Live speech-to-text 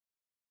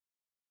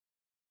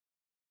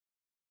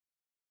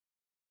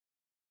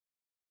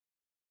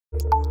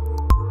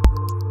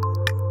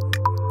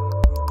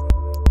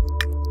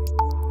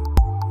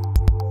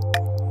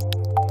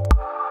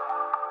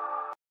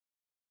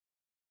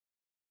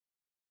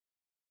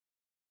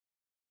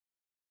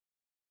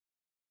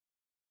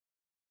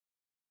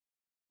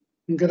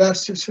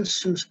Gracias,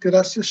 Jesús.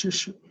 Gracias,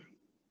 Jesús.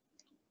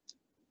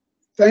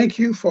 Thank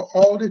you for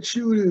all that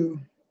you do.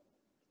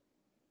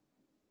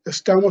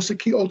 Estamos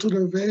aquí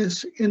otra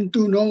vez en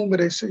tu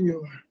nombre,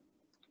 Señor.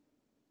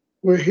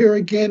 We're here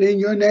again in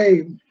your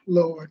name,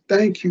 Lord.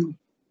 Thank you.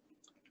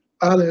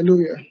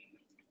 Hallelujah.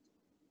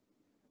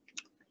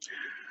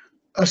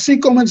 Así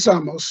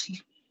comenzamos.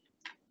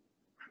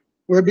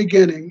 We're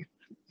beginning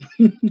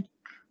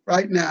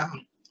right now.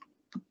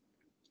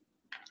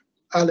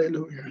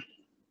 Hallelujah.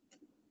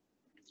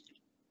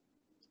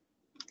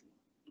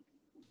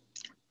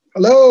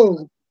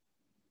 Hello.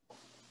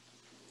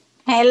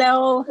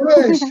 Hello.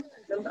 Pues,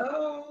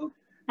 Hello.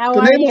 How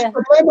are tenemos you?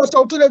 problemas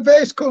otra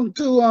vez con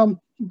tu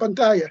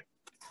pantalla.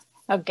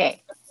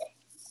 Okay.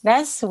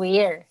 That's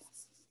weird.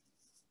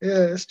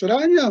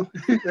 Extraño.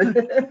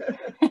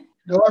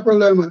 No hay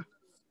problema.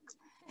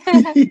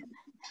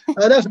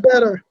 That's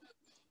better.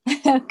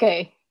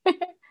 Okay.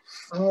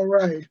 All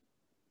right.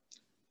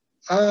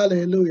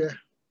 Hallelujah.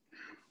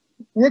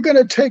 We're going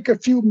to take a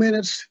few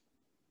minutes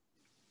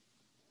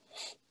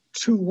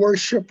to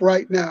worship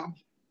right now.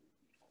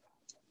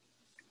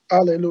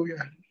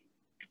 Hallelujah.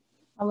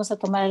 Vamos a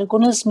tomar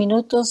algunos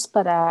minutos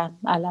para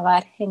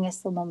alabar en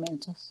estos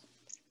momentos.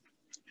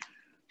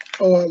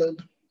 Oh,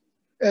 hallelujah.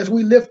 As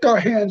we lift our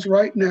hands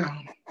right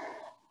now,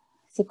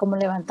 Así como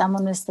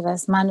levantamos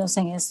nuestras manos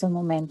en estos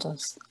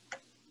momentos.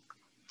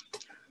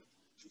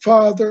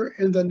 Father,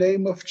 in the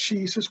name of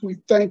Jesus, we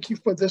thank you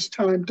for this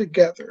time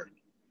together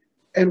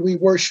and we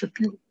worship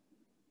you.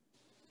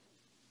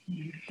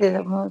 Te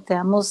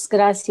damos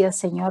gracias,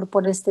 Señor,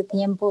 por este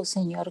tiempo,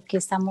 Señor, que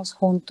estamos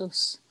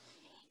juntos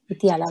y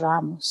te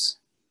alabamos.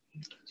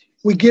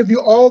 We give you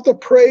all the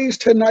praise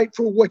tonight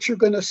for what you're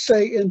going to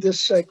say in this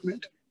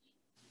segment.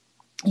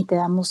 Y te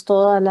damos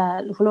toda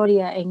la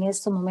gloria en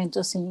estos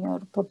momentos,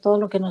 Señor, por todo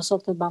lo que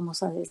nosotros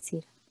vamos a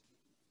decir.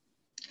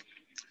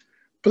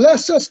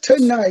 Bless us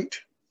tonight.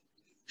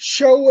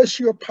 Show us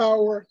your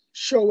power.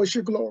 Show us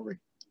your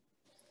glory.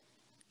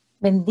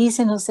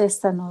 Bendícenos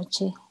esta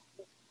noche.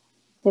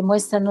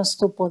 Demuéstranos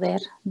tu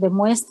poder.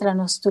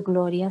 Demuéstranos tu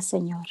gloria,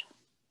 Señor.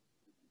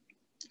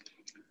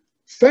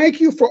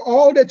 Thank you for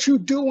all that you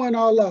do in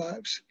our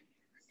lives.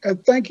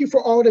 And thank you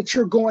for all that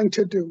you're going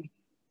to do.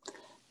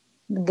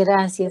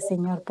 Gracias,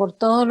 Señor, por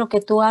todo lo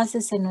que tú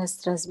haces en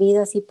nuestras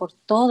vidas y por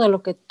todo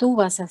lo que tú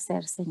vas a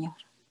hacer, Señor.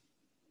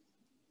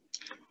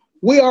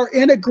 We are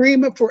in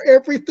agreement for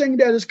everything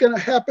that is going to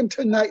happen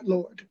tonight,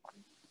 Lord.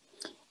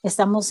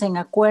 Estamos en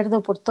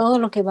acuerdo por todo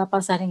lo que va a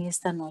pasar en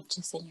esta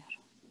noche, Señor.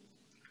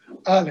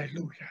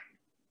 Hallelujah.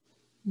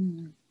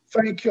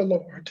 Thank you,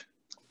 Lord.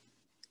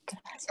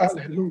 Gracias.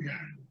 Hallelujah.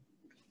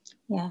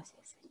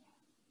 Gracias, Señor.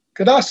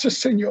 Gracias,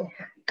 Señor.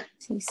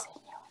 Sí,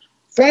 Señor.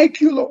 Thank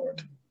you,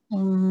 Lord.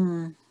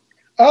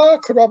 Oh,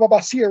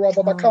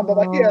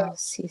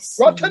 sí,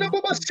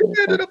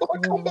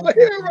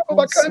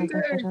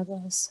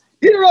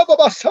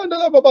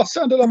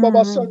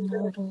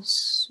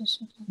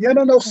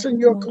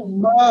 Señor,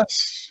 con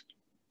más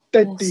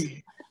de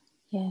ti.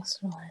 Yes,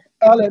 Lord.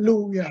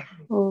 Hallelujah.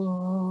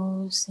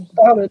 Oh, Señor.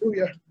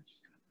 Hallelujah.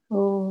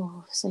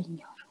 Oh,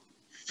 Señor.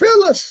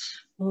 Fill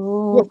us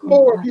Oh, with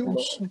more of you,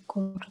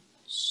 Señor,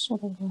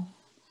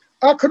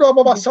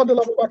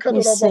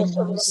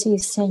 sí,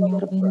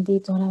 Señor,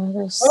 bendito,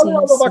 alabado sea,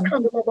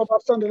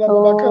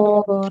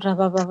 oh,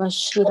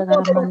 rababashira,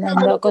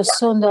 garamanendo,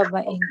 cosundo,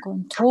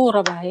 encontró,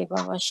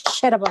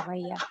 rababashira,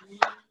 babaya.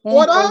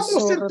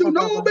 Oramos en tu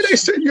nombre,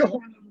 Señor.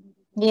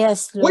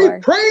 Yes, We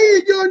Lord. pray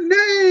in your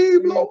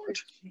name, Lord.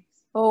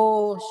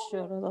 Oh,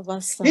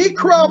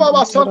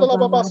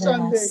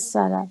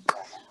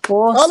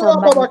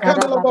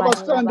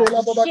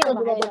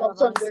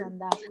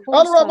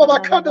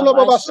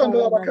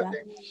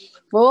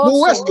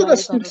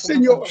 Muéstranos,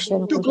 Señor,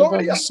 tu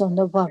gloria. Show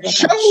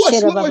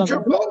us, Lord,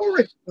 your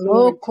glory.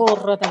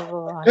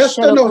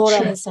 Esta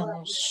noche,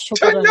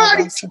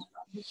 tonight.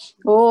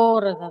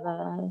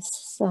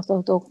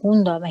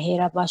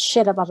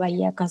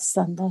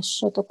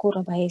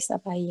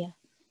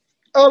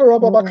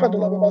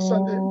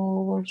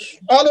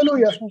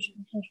 Hallelujah.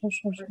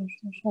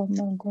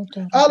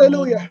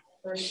 Hallelujah.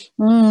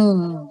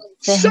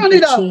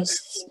 Sanidad.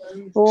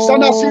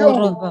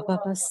 Sanación.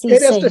 Sí,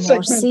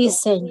 Señor. Sí,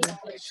 Señor.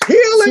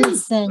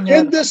 Healing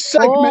in this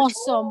segment.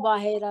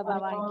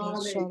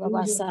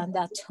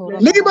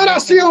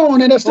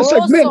 Liberación en este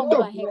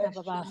segmento.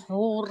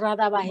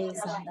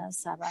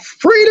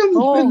 Freedom,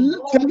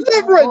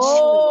 deliverance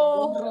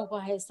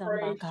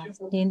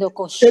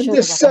in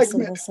this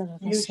segment.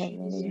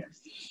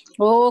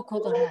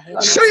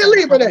 Say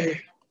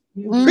libre.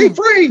 Be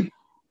free.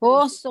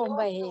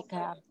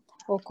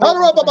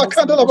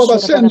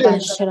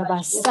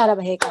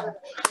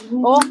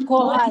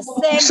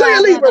 Say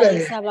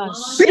liberty.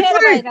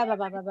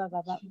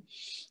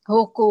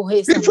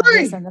 Be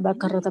free.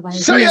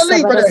 Say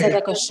liberty.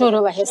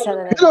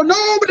 In the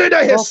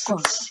name of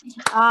Jesus.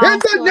 In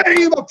the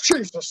name of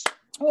Jesus.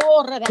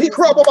 He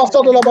crop about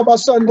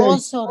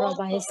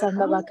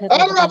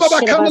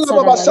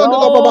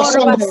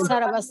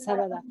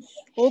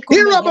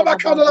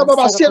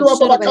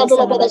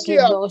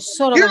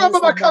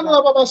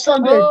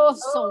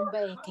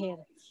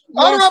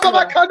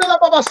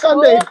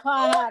Sunday.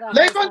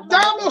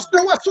 Levantamos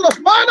nuestras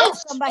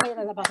manos.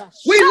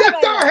 We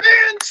lift our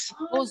hands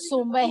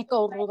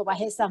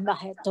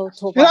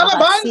in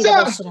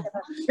alabanza,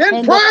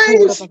 in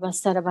praise.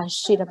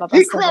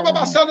 He crop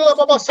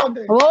about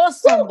Sunday.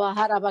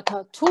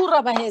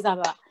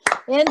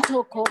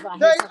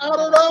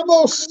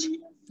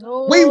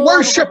 We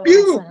worship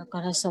you.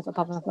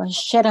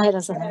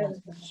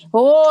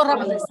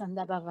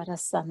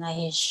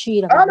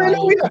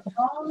 Hallelujah.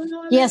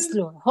 Yes,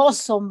 Lord.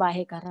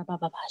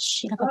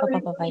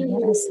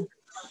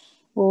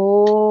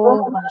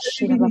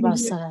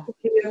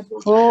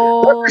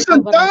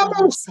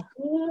 Representamos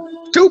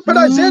tu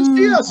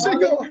presencia,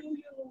 Señor.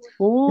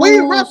 We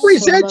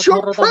represent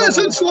your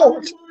presence,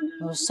 Lord.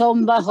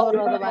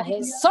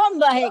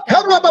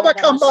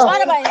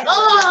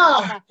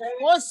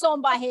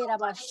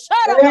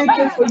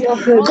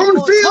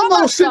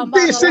 Confiamos en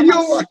ti,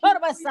 Señor.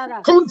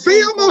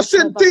 Confiamos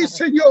en ti,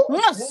 Señor.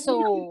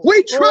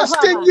 We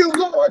trust in you,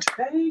 Lord.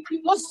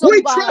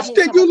 We trust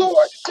in you,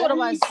 Lord.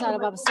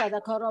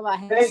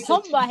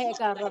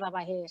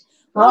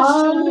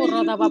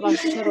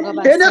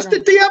 En este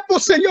tiempo,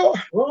 Señor.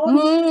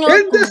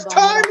 In this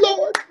time,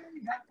 Lord.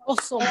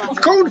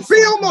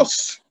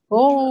 Confiamos.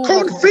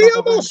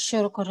 Confiamos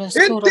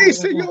en ti,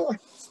 Señor.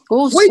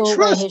 We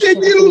trust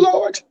in you,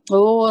 Lord.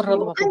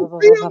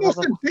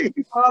 Confiamos en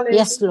ti.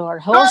 Yes,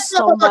 Lord.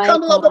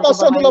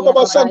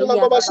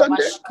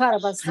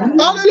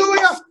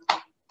 Hallelujah.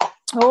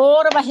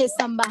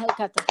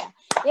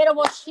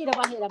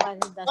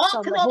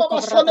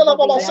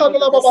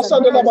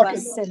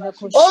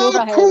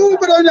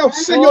 Cúbrenos,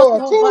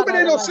 Señor.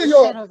 Cúbrenos,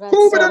 Señor.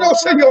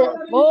 Cúbrenos, Señor.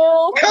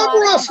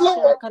 Cover us,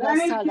 Lord.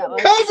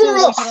 Cover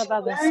us.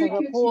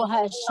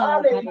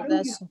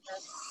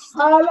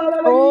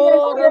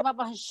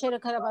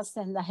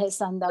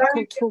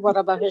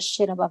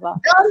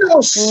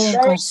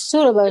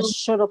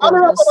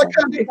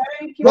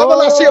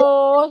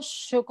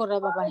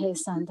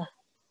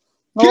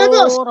 Give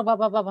us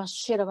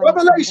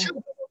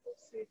revelation.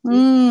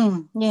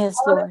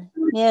 Yes, Lord.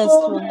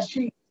 Yes, Lord.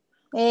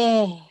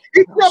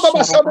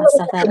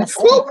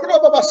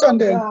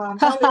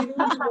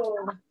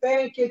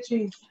 Thank you,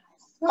 Jesus.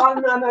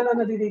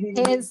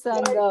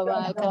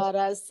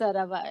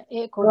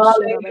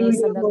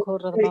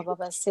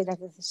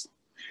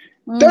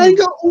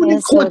 Tenga un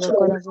encuentro.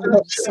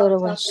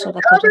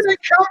 Have an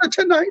encounter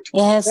tonight.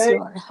 Yes,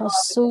 Lord.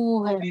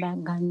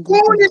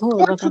 Un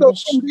encuentro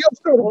con Dios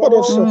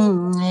Todopoderoso.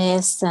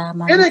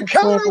 An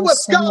encounter with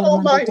God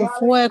Almighty.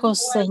 Fuego,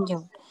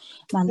 Señor.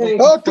 Manda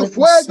tu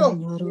fuego.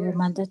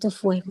 Manda tu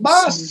fuego,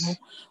 Más Señor.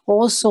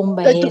 Oh,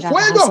 de tu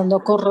fuego.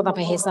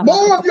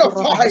 More of your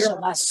fire.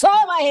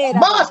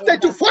 Más de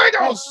tu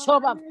fuego.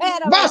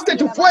 Más de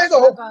tu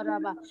fuego.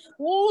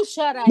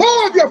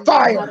 More of your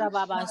fire.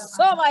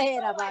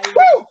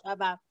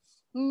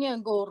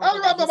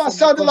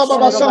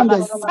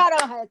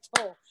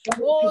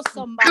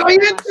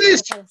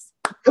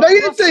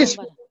 Creyentes.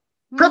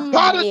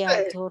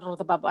 Prepárate.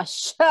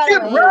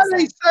 Get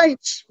ready,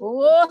 saints.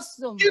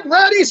 Get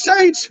ready,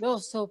 saints.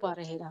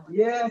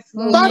 Yes.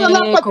 Para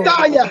la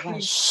batalla.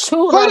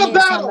 For the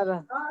battle.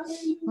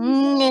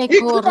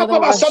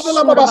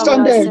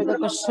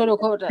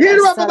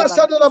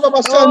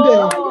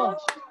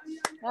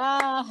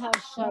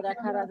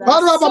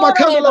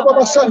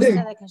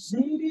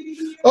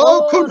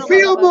 Oh,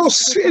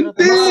 confiamos en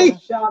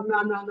ti.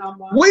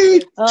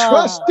 We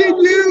trust in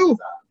you.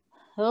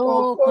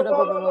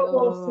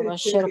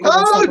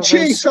 Oh,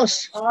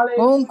 Jesus.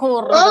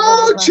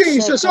 Oh,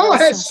 Jesus. Oh,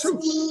 Jesus.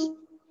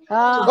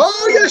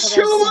 Oh,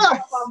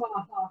 Yeshua.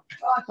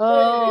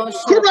 Oh,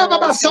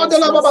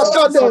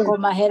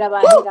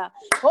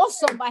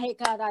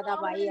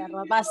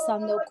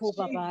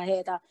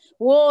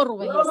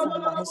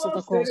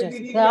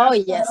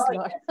 yes,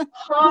 Lord.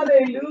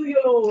 Hallelujah,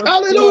 Lord.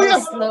 Hallelujah.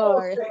 Yes,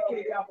 Lord.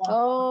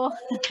 Oh,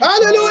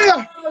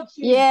 hallelujah.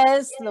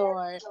 Yes,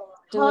 Lord.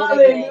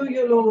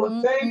 Hallelujah, Lord.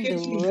 Thank you,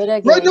 Jesus.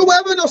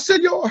 Renuévanos,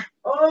 Señor.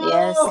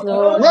 Yes,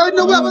 Lord.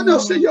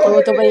 Renuévanos,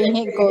 Señor.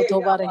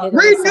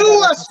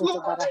 Renew us,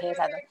 Lord.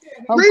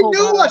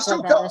 Renew us,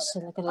 oh God.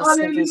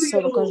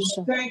 Hallelujah, Lord.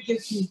 Thank you,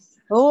 Jesus.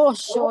 Oh,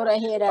 sure.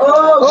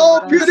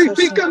 Oh,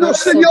 purifícanos,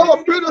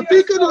 Señor.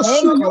 Purifícanos,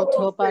 Señor.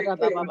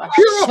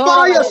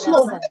 Purify us,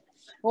 Lord.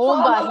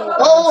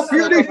 Oh,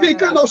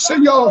 purifícanos,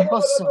 Señor.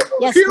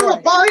 Yes,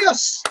 Purify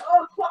us.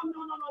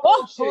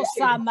 Oh,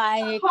 Osama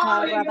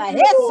Karaba,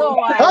 eso.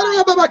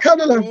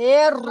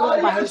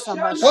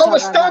 Oh,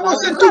 estamos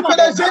en tu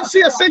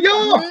presencia,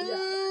 Señor.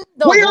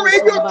 We are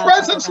in your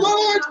presence,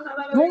 Lord.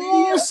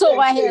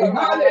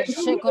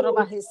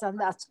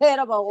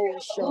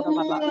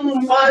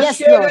 Yes,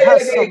 Lord.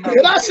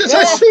 Gracias,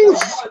 Jesús.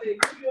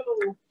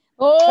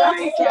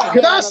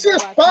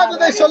 Gracias,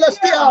 Padre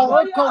Celestial.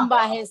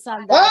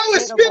 Oh,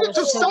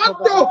 Espíritu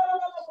Santo.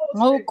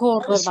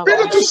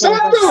 Espíritu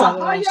Santo.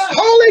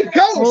 Holy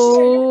Ghost.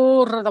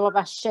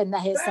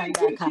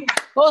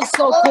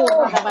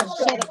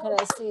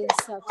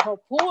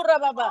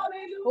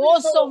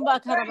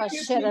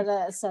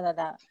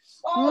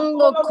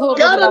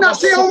 Cada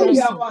nación,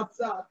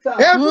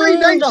 every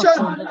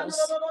nation,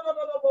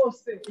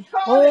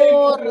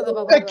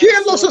 aquí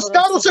en los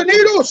Estados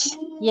Unidos.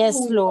 Yes,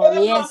 Lord.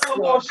 Yes,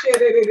 Lord.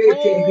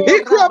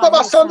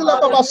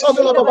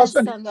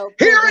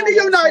 Here in the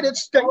United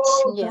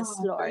States. Yes,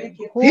 Lord.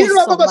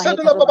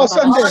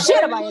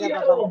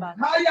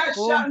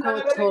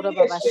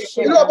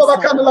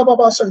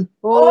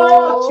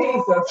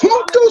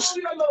 Juntos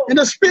en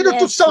el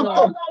Espíritu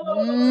Santo.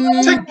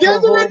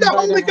 Together in the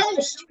Holy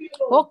Ghost.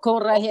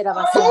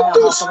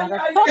 Juntos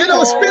en el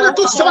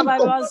Espíritu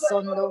Santo.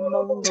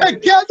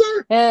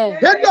 Together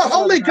in the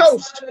Holy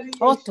Ghost.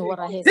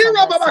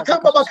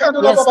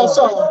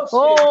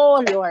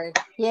 Oh, Lord.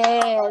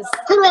 Yes.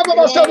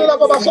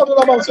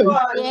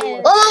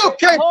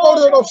 Okay,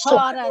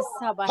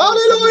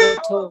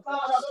 hallelujah.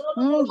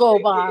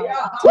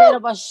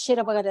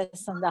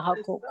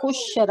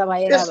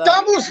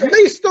 Estamos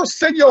listos,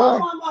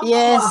 Señor.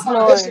 Yes,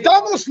 Lord.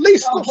 Estamos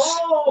listos.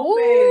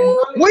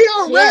 We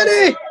are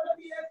ready.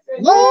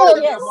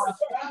 Lord, yes.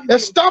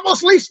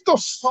 Estamos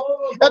listos.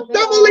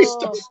 Estamos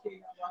listos.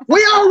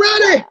 We are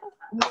ready.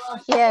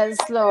 Yes,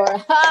 Lord.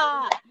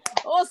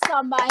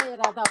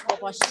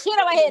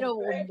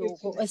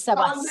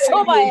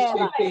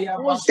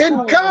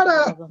 In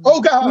Ghana, oh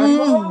God,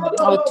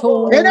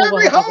 in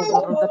every home.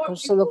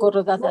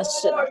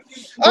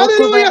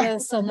 Hallelujah.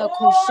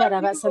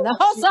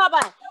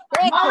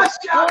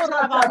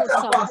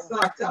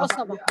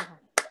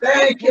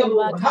 Thank you,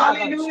 Lord.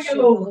 Hallelujah,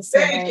 Lord.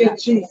 Thank you,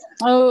 Jesus.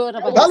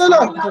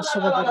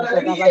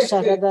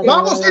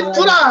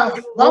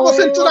 Vamos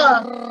a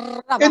entrar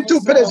en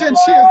tu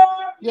presencia.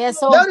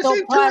 Yes, let us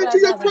enter into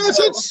your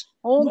presence.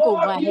 Vamos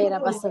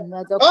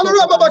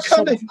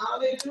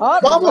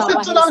a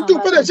entrar en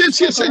tu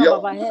presencia,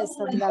 Señor.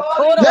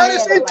 Let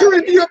us enter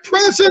into your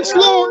presence,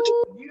 Lord.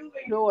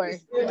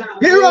 Lord.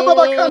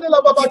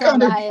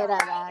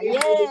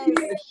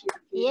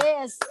 Yes.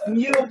 Yes.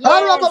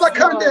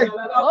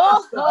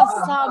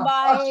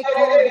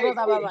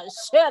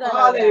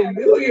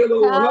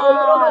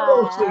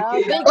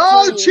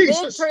 Oh,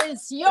 Jesus. Victory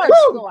is yours,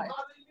 Lord.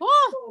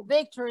 Oh,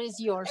 victory is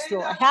yours,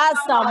 Lord. Has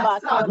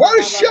somebody.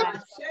 Worship.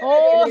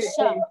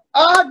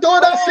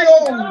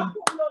 Adoración.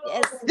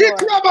 Yes, Lord.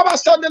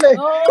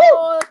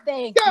 Oh,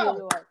 thank you,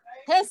 Lord.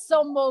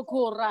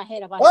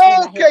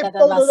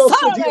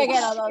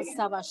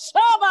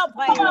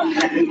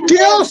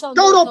 Dios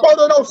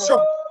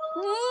Todopoderoso.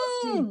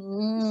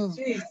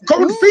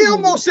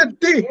 Confiamos en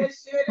ti.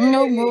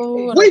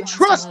 We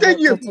trust in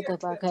you.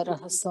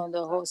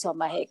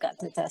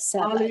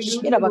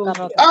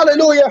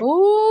 Hallelujah.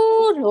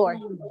 Oh, Lord.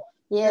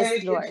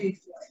 Yes, Lord.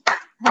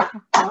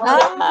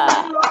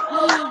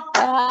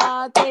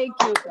 Thank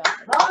you, God.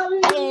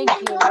 Thank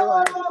you,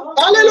 Lord.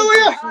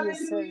 Hallelujah.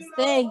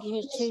 Thank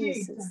you,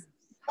 Jesus.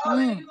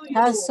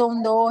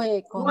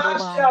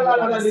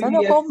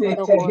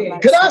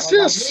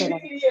 Gracias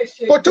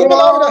por tu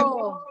palabra.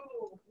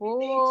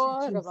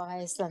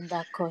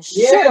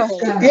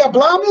 Y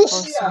hablamos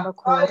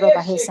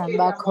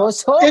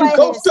en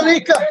Costa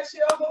Rica.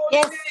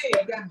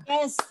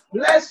 Yes.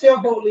 Bless your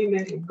holy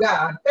name,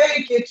 God.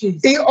 Thank you,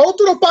 Jesus. Y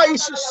otros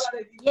países.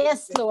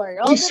 Yes, Lord.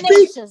 We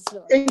speak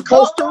in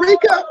Costa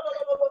Rica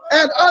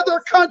and other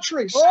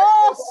countries.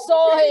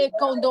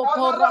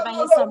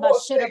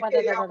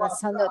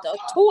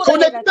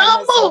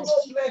 Conectamos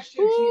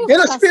en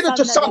el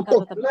Espíritu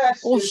Santo.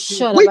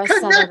 We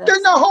connect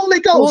in the Holy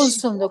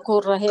Ghost.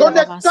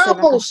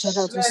 Conectamos en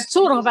el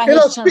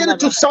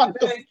Espíritu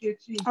Santo.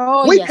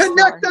 We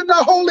connect in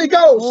the Holy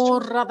Ghost.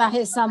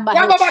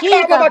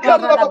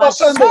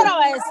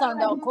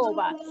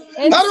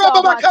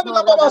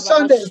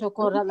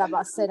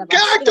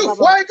 God, tu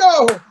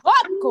fuego.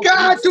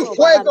 God, tu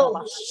fuego.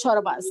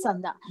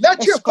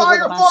 Let your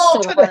fire fall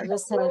today.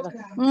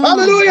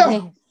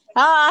 Hallelujah.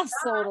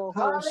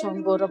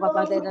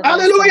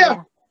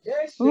 Hallelujah.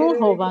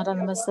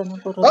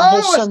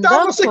 Oh,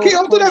 estamos aquí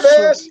otra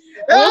vez.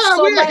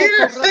 We're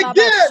here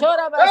again.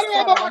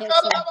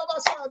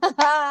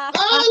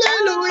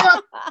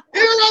 Hallelujah.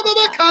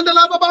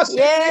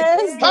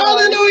 Yes,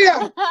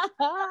 Hallelujah.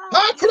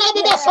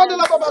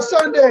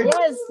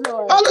 Yes,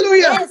 Lord.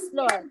 Hallelujah. Yes,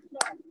 Lord.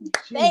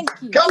 Thank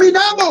you.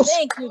 Caminamos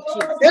Thank you,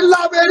 Jesus. en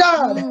la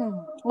verdad.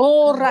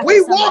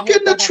 We walk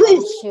in the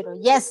truth.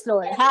 Yes,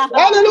 Lord.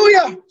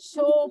 Hallelujah.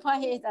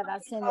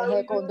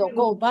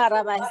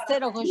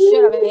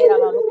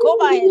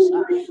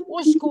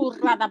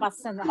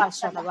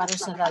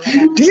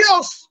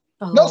 Dios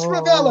nos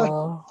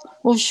revela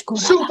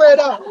su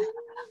verdad.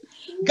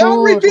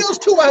 God reveals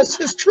to us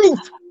his truth.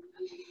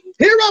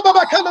 Here,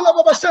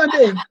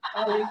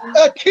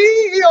 a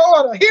key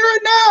order. Here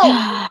and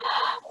now.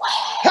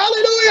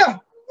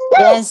 Hallelujah.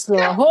 Yes,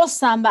 Lord.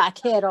 Hosamba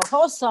kero,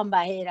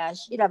 hosamba hera,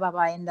 shira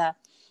baba inda.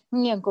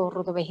 No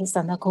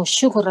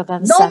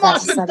more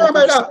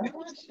enfermedad.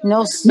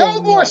 No,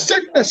 No more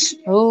sickness.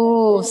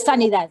 Oh,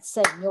 sanidad,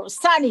 Señor,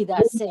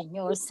 sanidad,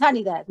 Señor,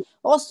 sanidad.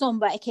 Oh,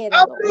 somba kero,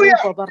 Hallelujah.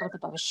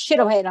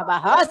 shiro hera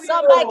baha,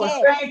 somba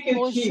ke.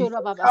 Oh,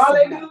 shiro baba.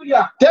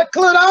 Hallelujah.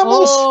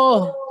 Declaramos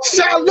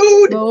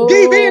salud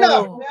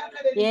divina.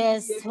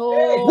 Yes.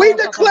 We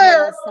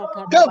declare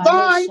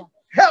divine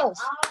health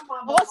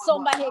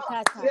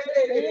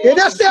in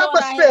this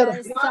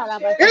atmosphere.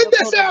 In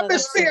this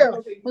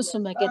atmosphere.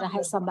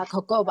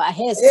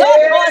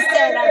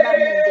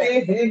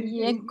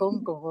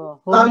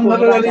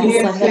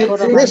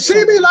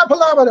 Receive la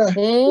palabra.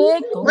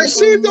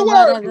 Receive the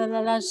word.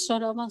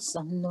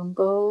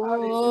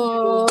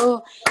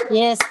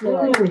 Yes,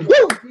 Lord.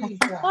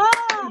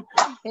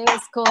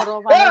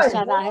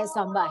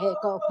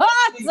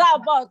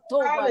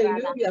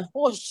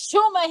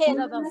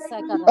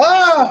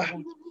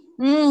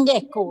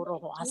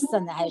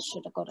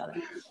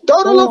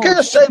 Todo lo que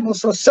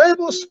hacemos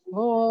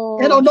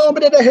en el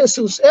nombre de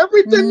Jesús.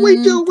 Everything we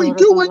do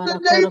in the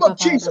name of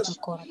Jesus.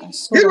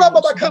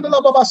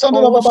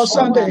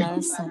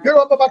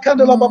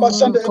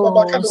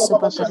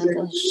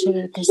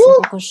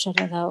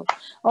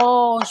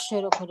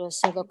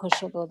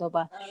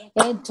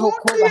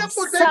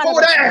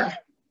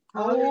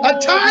 A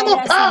time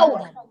of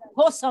power.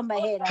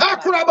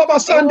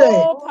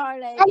 Sunday.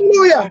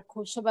 Hallelujah.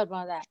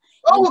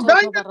 Oh,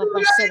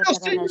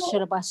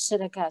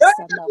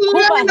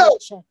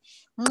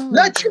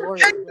 let your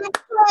kingdom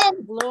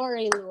come.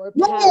 Glory, Lord.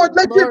 Lord,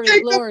 let your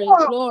kingdom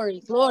come.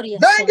 Glory.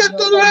 Venga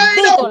tu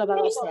reino.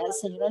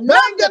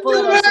 Venga tu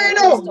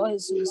reino.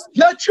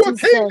 Let your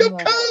kingdom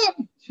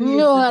come.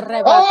 No,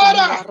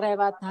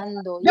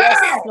 arrebatando. Yes,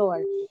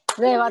 Lord.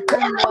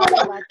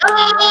 Arrebatando.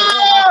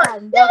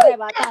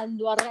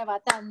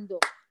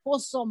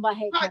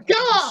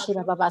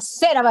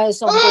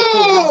 Oh,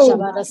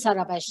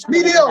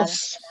 mi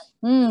Dios.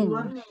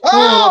 Arrebatando. Oh,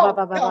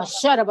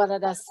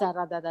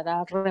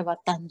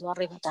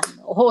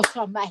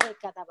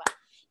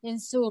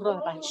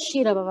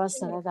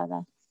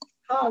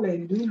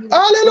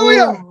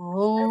 Hallelujah.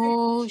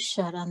 Oh,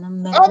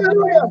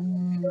 Hallelujah.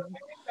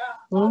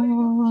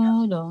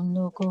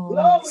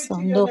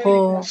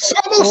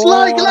 Somos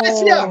la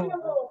iglesia.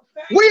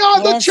 We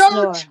are the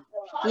church.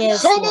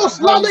 Yes, Somos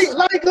la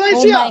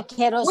iglesia.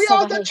 We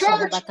are the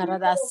church.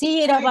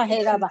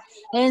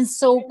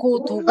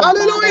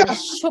 Hallelujah.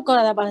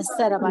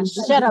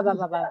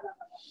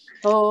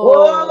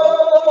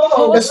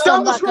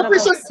 Estamos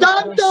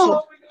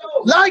representando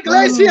la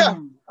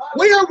iglesia.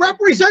 We are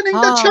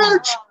representing the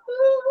church.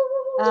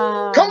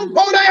 Con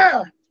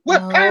poder. With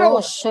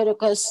power.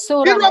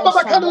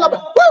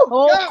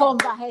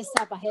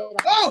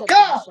 Oh,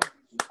 God.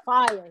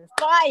 Fire.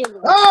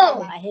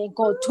 Oh.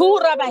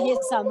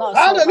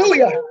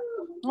 Hallelujah.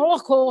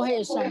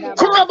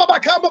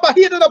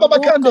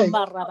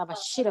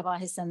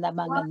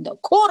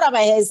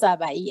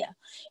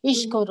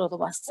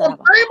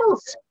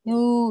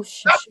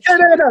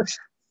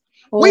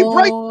 We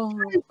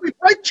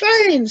break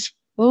chains.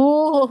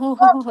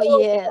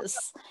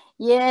 Yes.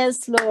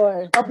 Yes,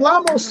 Lord.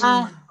 Hablamos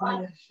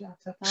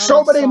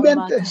sobre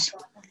mentes.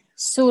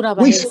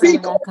 We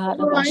speak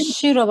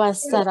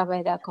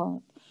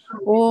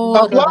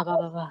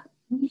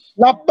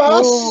la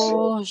paz.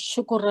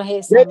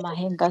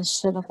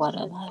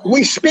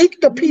 We speak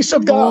the peace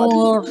of God.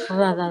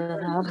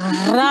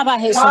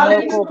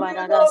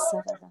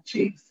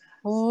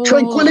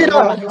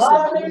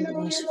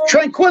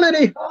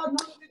 Tranquility.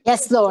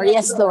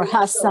 Yes, Lord.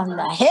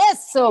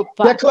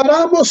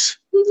 Declaramos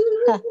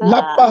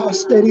la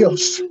paz de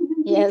Dios.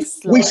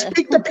 Yes, Lord. We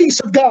speak the peace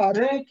of God.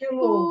 Thank you,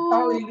 Lord.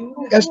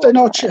 Hallelujah. Esta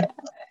noche.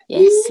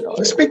 Yes, Lord.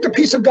 We speak the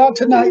peace of God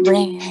tonight.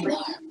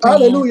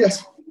 Hallelujah.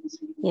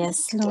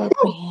 Yes, Lord.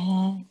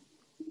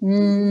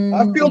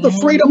 I feel the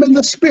freedom in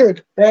the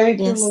spirit. Thank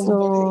you, Yes,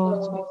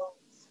 Lord.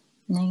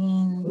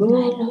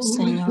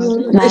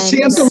 Me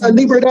siento la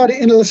libertad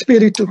en el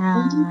espíritu.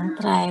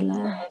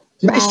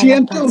 Me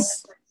siento,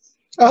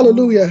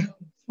 aleluya,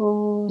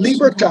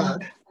 libertad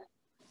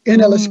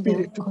en el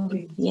espíritu.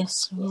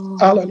 Yes,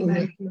 Lord.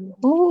 Aleluya.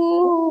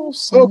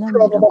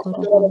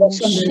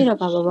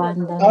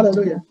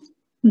 Aleluya.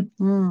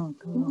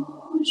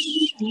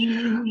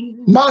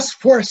 Más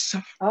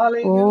fuerza.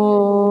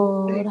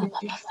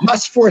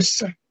 Más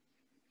fuerza.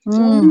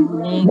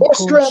 More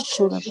strength.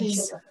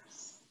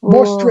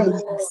 More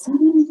strength.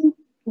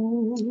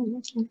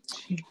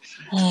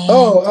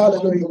 Oh,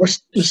 aleluya.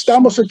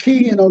 Estamos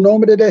aquí en el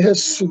nombre de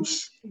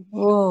Jesús.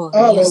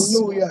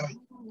 Aleluya.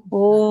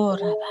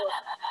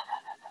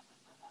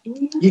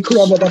 Y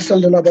curaba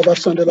bastante la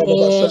babasante la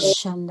babasante.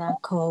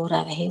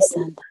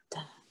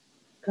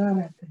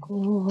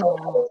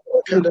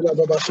 La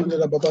babasante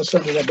la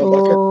babasante la babasante.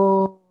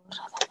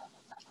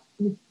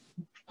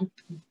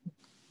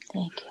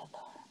 Thank you,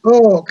 Lord.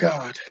 Oh,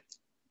 God.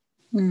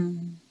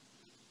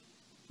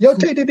 Yo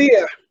te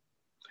diría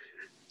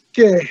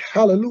que,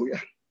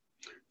 aleluya,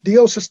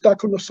 Dios está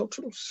con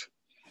nosotros.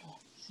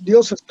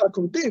 Dios está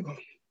contigo.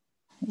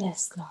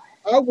 Yes, Lord.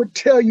 I would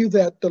tell you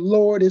that the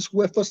Lord is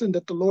with us and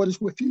that the Lord is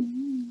with you.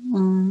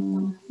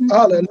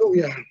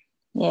 Aleluya.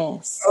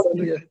 Yes.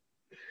 Aleluya.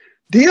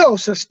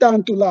 Dios está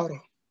en tu lado.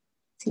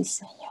 Sí,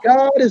 Señor.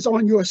 God is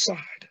on your side.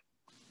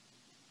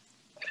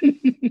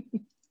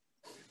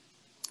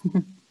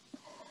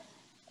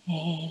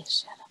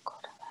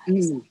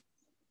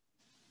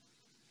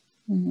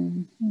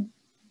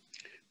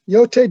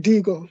 Yo te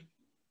digo,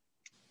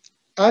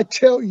 I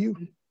tell you,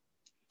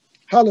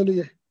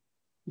 hallelujah,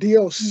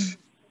 Dios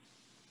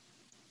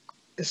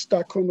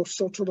está con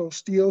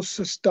nosotros. Dios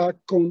está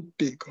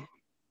contigo.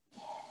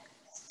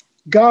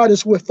 God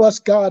is with us.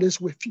 God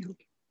is with you.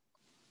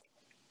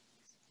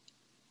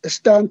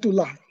 Está en tu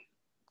lado.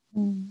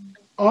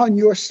 On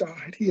your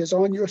side. He is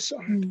on your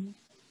side.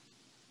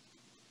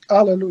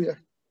 Hallelujah.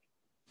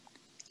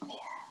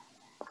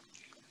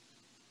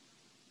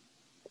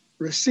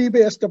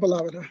 Recibe esta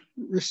palabra.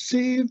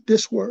 Receive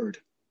this word.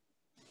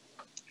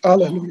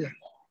 Hallelujah.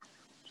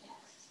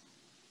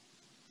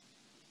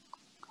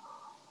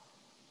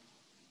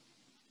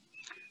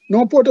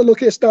 No importa lo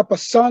que está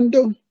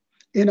pasando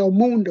en el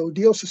mundo,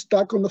 Dios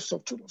está con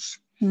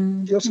nosotros.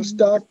 Dios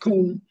está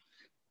con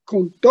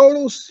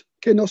todos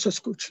que nos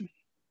escuchan.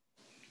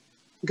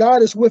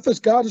 God is with us.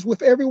 God is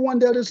with everyone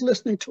that is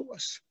listening to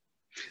us.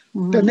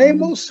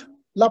 Tenemos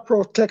la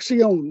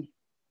protección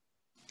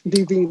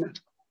divina.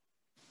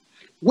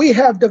 We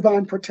have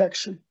divine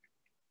protection.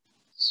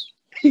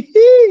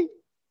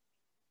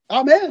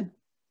 Amen.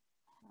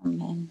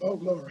 Amen. Oh,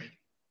 glory.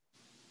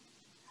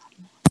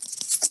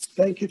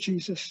 Thank you,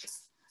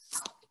 Jesus.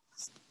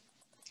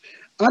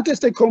 Antes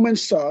de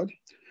comenzar,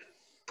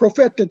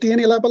 profeta,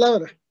 ¿tiene la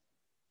palabra?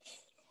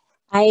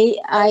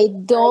 Hay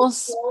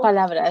dos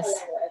palabras.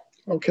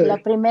 Okay. La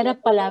primera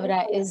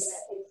palabra is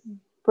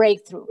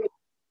breakthrough.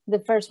 The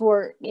first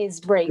word is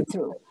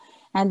breakthrough.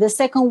 And the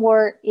second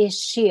word is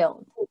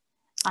shield.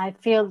 I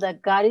feel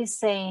that God is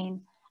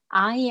saying,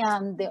 I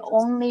am the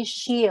only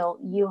shield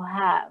you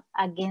have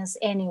against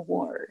any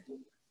war.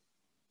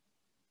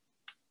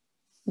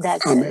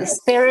 That's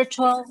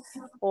spiritual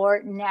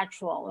or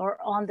natural or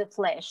on the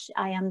flesh.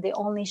 I am the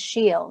only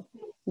shield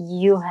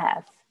you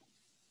have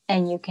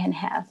and you can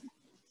have.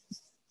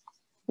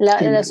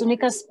 Las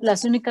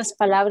únicas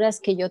palabras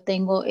que yo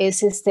tengo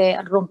es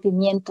este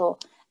rompimiento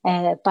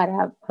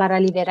para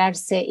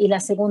liberarse. Y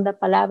la segunda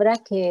palabra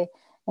que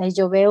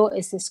yo veo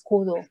es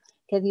escudo.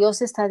 Que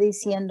Dios está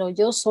diciendo,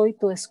 yo soy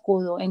tu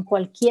escudo en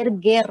cualquier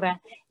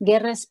guerra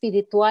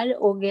espiritual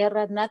o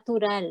guerra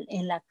natural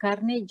en la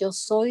carne, yo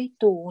soy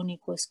tu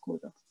único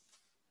escudo.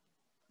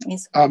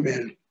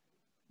 Amén.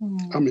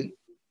 Amén.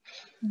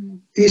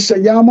 Y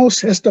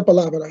sellamos esta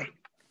palabra.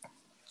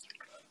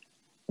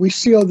 We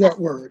seal that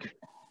word.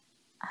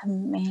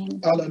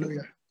 Amen.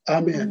 Hallelujah.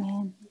 Amen.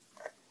 Amen.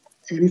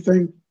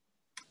 Anything?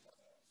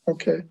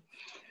 Okay.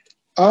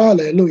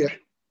 Hallelujah.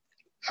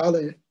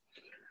 Hallelujah.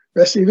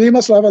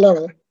 Recibimos la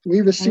palabra.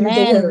 We receive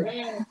the word.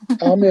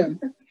 Amen.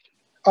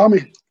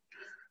 Amen.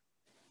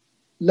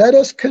 Let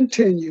us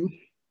continue.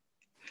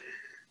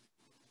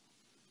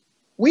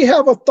 We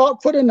have a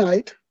thought for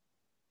tonight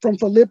from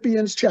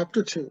Philippians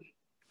chapter 2.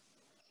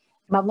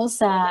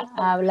 Vamos a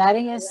hablar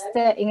en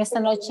esta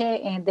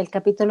noche del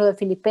capítulo de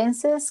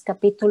Filipenses,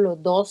 capítulo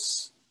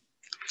 2.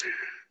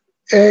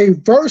 A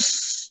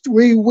verse,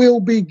 we will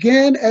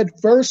begin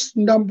at verse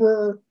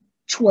number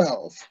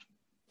 12.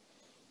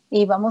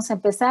 Y vamos a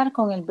empezar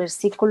con el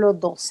versículo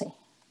 12.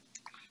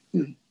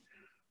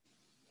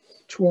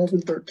 12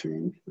 and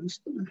 13.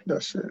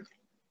 That's it.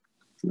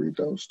 Read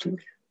those two.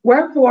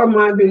 Wherefore,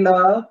 my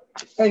beloved,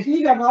 as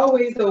ye have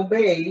always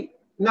obeyed,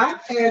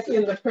 not as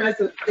in the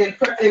present,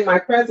 in my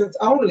presence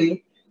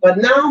only, but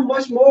now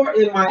much more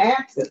in my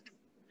absence,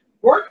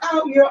 work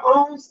out your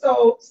own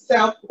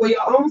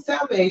your own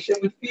salvation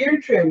with fear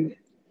and trembling.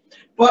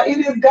 For it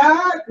is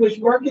God which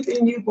worketh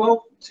in you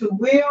both to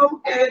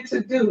will and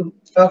to do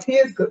of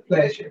his good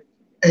pleasure.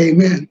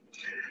 Amen.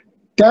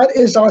 That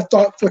is our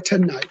thought for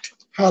tonight.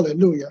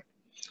 Hallelujah.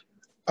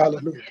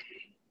 Hallelujah.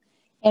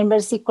 En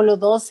versículo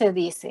 12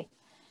 dice,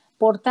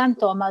 por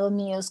tanto, amados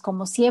míos,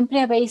 como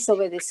siempre habéis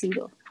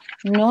obedecido,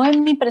 no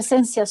en mi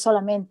presencia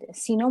solamente,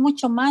 sino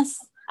mucho más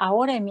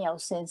ahora en mi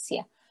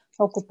ausencia,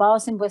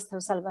 ocupados en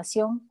vuestra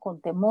salvación con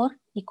temor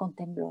y con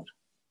temblor.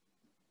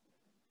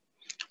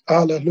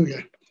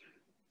 Hallelujah.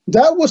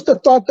 That was the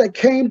thought that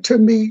came to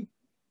me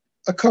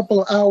a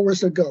couple of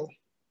hours ago.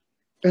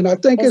 And I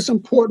think it's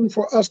important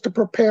for us to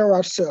prepare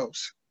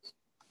ourselves.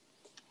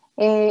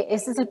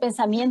 Este es el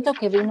pensamiento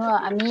que vino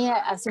a mí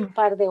hace un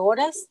par de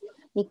horas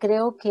y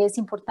creo que es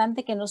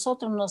importante que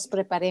nosotros nos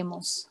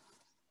preparemos.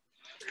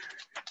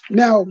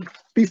 Now,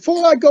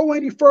 before I go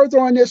any further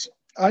on this,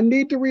 I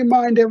need to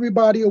remind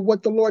everybody of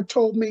what the Lord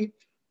told me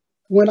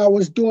when I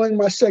was doing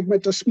my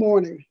segment this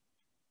morning.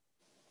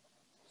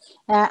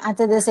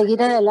 Antes de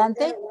seguir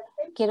adelante,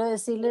 quiero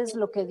decirles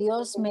lo que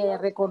Dios me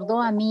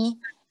recordó a mí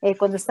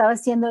cuando estaba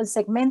haciendo el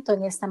segmento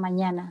en esta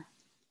mañana.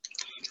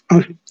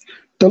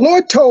 The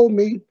Lord told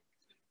me,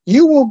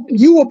 you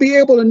will be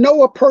able to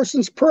know a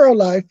person's prayer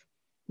life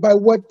by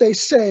what they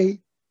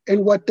say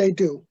and what they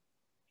do.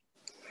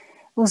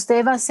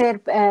 Usted va a ser,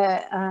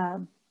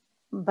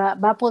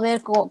 va a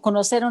poder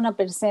conocer a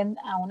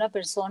una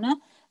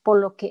persona por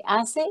lo que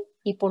hace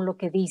y por lo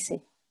que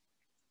dice.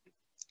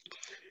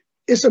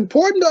 It's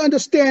important to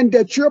understand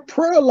that your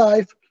prayer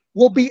life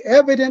will be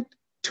evident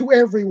to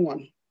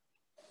everyone.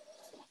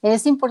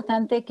 Es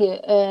importante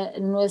que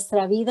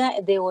nuestra vida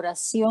de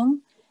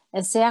oración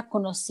sea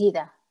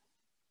conocida.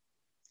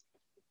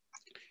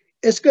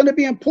 It's going to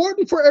be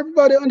important for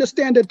everybody to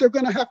understand that they're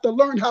going to have to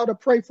learn how to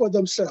pray for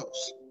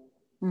themselves.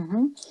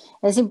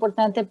 Es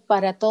importante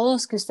para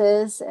todos que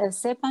ustedes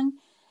sepan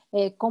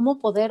cómo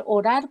poder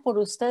orar por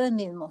ustedes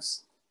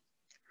mismos.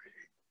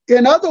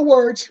 In other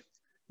words,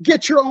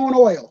 get your own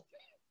oil.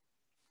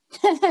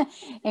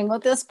 En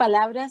otras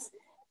palabras,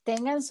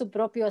 tengan su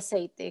propio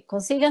aceite,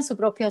 consigan su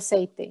propio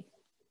aceite.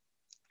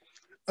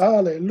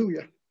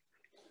 Hallelujah.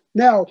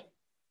 Now,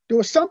 there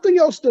was something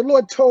else the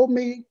Lord told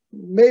me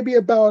maybe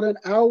about an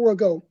hour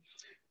ago.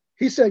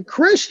 He said,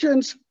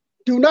 Christians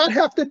do not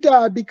have to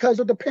die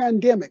because of the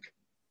pandemic.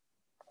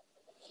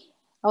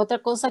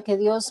 Otra cosa que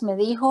Dios me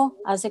dijo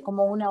hace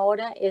como una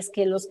hora es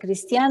que los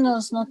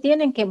cristianos no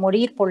tienen que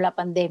morir por la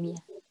pandemia.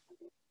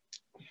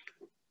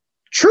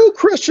 True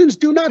Christians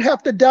do not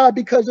have to die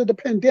because of the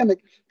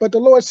pandemic, but the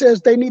Lord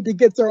says they need to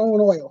get their own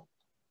oil.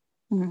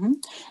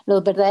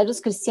 Los verdaderos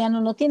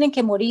cristianos no tienen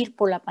que morir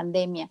por la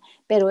pandemia,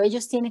 pero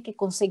ellos tienen que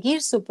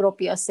conseguir su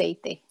propio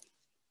aceite.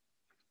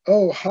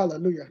 Oh,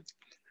 hallelujah.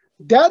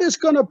 That is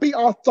going to be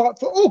our thought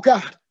for, oh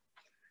God,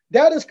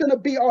 that is going to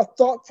be our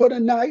thought for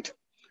tonight.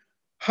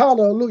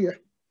 Hallelujah.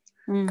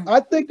 I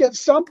think at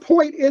some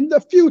point in the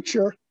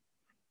future,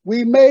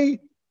 we may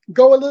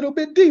go a little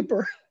bit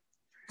deeper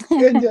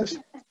in this.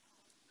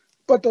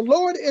 But the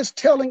Lord is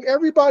telling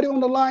everybody on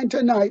the line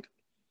tonight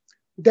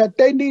that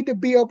they need to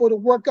be able to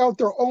work out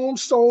their own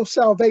soul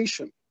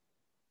salvation.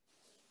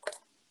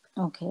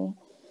 Okay.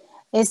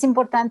 Es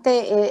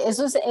importante,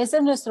 ese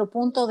es nuestro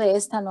punto de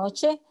esta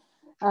noche,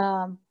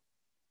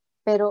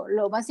 pero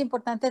lo más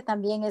importante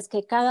también es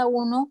que cada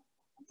uno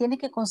tiene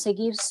que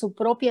conseguir su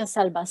propia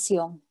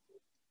salvación.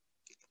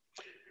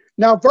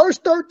 Now, verse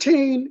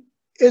 13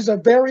 is a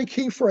very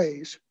key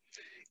phrase.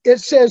 It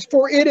says,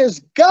 for it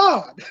is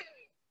God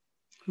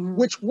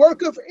which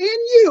worketh in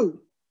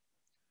you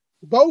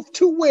both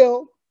to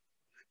will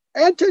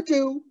and to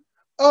do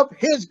of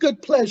his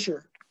good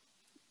pleasure.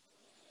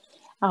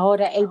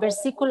 Ahora, el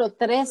versículo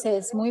 13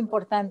 es muy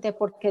importante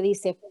porque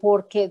dice,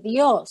 porque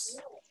Dios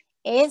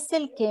es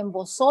el que en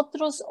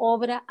vosotros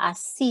obra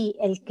así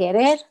el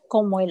querer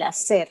como el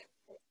hacer,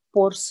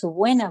 por su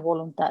buena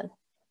voluntad.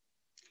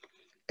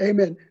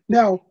 Amen.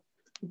 Now,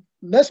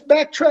 let's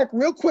backtrack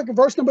real quick in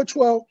verse number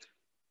 12.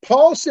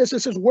 Paul says,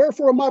 it says,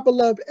 wherefore, my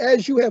beloved,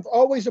 as you have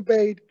always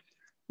obeyed,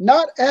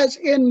 not as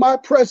in my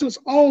presence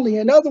only.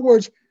 In other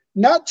words,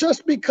 not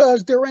just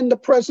because they're in the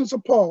presence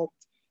of Paul,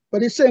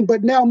 but he's saying,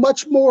 but now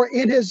much more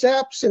in his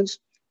absence,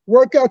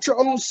 work out your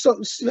own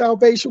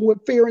salvation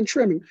with fear and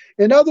trembling.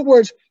 In other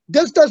words,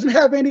 this doesn't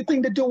have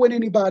anything to do with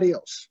anybody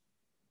else.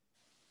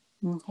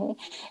 Okay.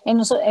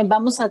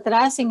 Vamos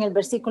atrás en el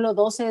versículo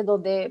 12,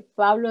 donde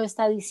Pablo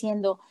está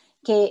diciendo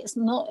que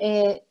no,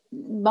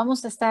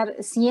 vamos a estar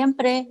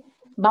siempre,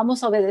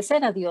 vamos a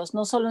obedecer a Dios,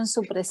 no solo en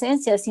su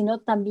presencia, sino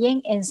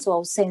también en su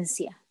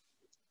ausencia.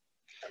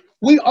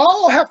 We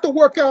all have to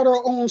work out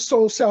our own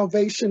soul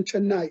salvation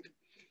tonight.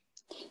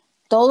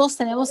 Todos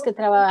tenemos que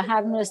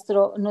trabajar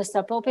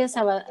nuestra propia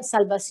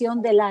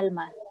salvación del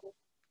alma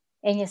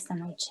en esta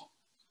noche.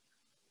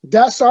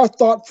 That's our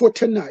thought for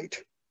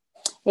tonight.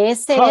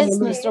 Ese es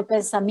nuestro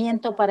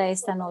pensamiento para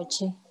esta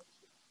noche.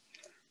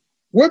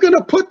 We're going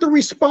to put the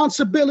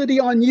responsibility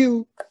on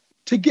you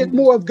to get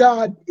more of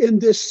God in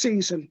this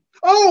season.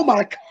 Oh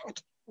my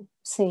God.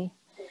 Sí.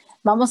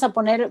 Vamos a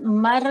poner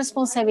más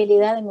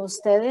responsabilidad en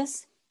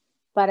ustedes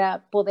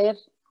para poder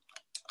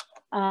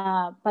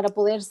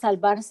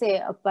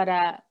salvarse,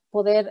 para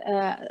poder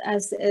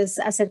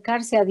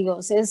acercarse a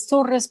Dios. Es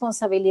su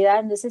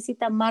responsabilidad,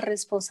 necesita más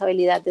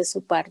responsabilidad de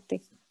su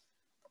parte.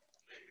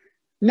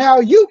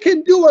 Now you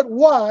can do it.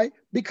 Why?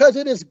 Because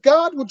it is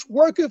God which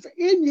worketh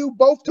in you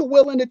both to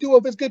will and to do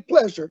of his good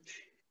pleasure.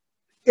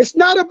 It's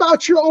not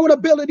about your own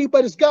ability,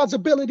 but it's God's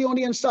ability on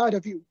the inside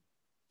of you.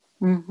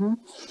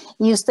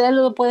 Y ustedes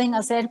lo pueden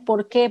hacer,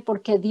 ¿por qué?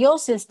 Porque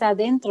Dios está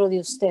dentro de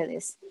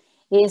ustedes.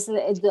 Es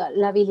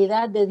la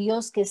habilidad de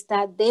Dios que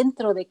está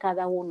dentro de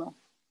cada uno.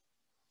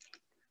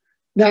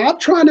 Now, I'm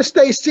trying to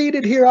stay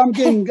seated here. I'm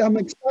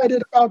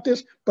excited about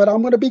this, but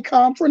I'm going to be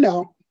calm for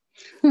now.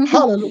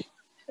 Hallelujah.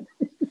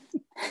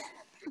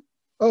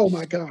 Oh,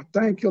 my God.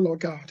 Thank you, Lord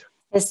God.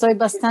 Estoy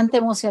bastante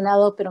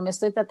emocionado, pero me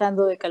estoy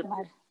tratando de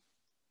calmar.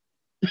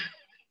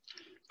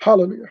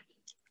 Hallelujah.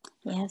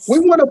 Yes. We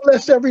want to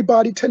bless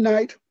everybody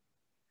tonight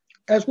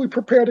as we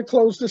prepare to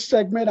close this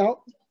segment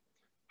out.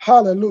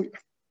 Hallelujah.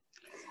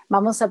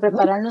 Vamos a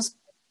prepararnos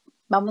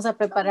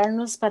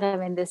para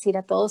bendecir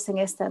a todos en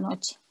esta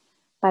noche,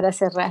 para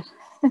cerrar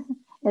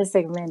el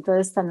segmento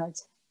de esta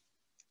noche.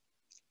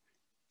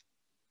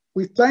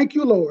 We thank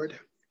you, Lord,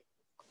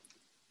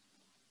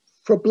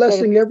 for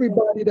blessing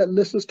everybody that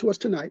listens to us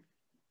tonight.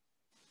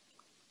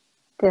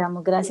 Te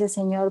damos gracias,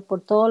 Señor,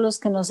 por todos los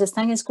que nos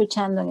están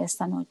escuchando en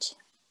esta noche.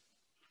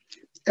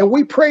 And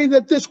we pray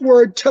that this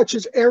word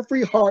touches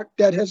every heart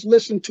that has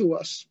listened to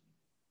us.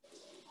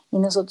 Y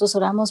nosotros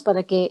oramos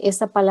para que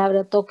esta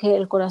palabra toque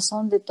el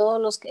corazón de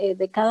todos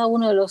de cada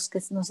uno de los que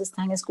nos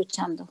están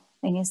escuchando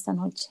en esta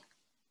noche.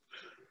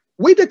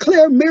 We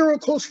declare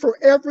miracles for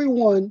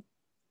everyone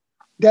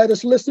that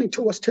is listening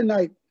to us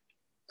tonight.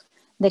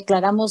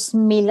 Declaramos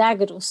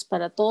milagros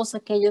para todos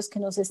aquellos que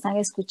nos están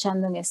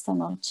escuchando en esta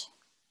noche.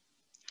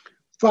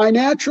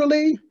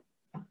 Financially,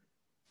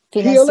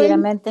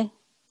 financieramente,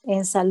 healing,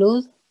 en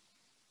salud,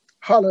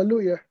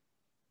 hallelujah,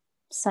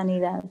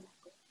 sanidad,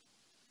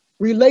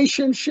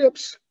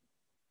 relationships,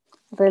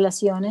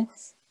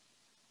 relaciones.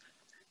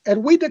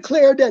 And we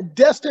declare that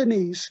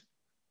destinies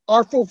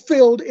are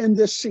fulfilled in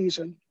this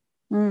season.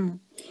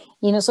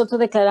 Y nosotros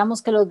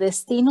declaramos que los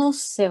destinos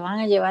se van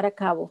a llevar a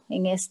cabo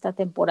en esta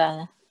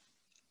temporada.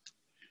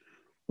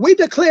 We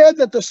declare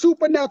that the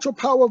supernatural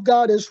power of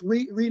God is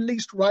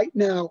released right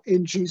now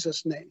in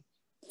Jesus' name.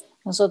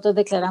 Nosotros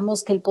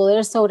declaramos que el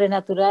poder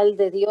sobrenatural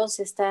de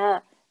Dios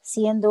está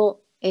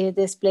siendo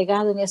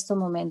desplegado en estos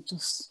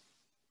momentos.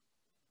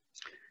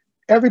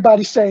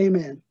 Everybody say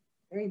amen.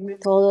 Amen.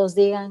 Todos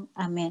digan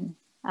amén.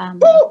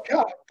 Amén. Oh,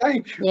 God,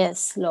 thank you.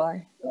 Yes,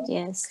 Lord.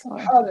 Yes,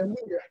 Lord.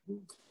 Hallelujah.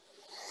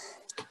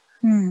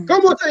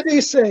 ¿Cómo te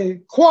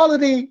dice?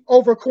 Quality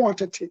over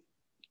quantity.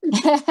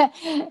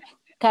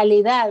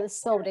 Calidad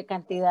sobre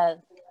cantidad.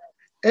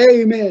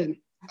 Amen.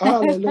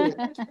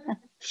 Hallelujah.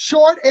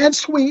 Short and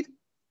sweet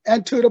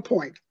and to the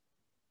point.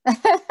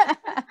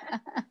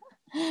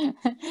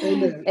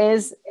 Amen.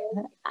 Es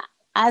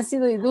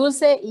ácido y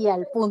dulce y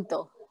al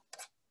punto.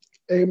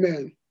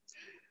 Amen.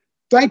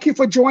 Thank you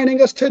for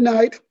joining us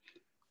tonight.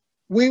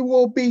 We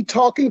will be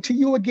talking to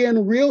you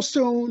again real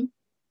soon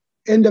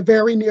in the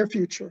very near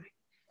future.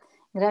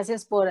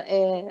 Gracias por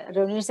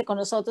reunirse con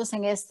nosotros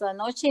en esta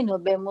noche y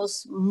nos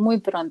vemos muy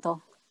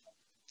pronto.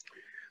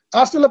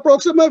 Hasta la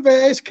próxima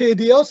vez. Que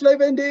Dios le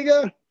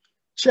bendiga.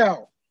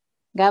 Ciao.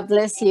 God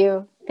bless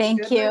you.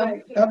 Thank Good you.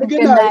 night. Have a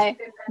good night.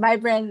 Bye,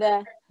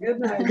 Brenda. Good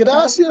night.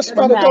 Gracias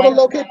para todo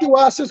lo que tú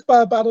haces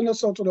para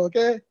nosotros,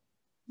 ¿ok?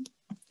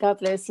 God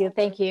bless you.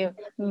 Thank you.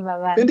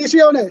 Bye-bye.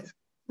 Bendiciones.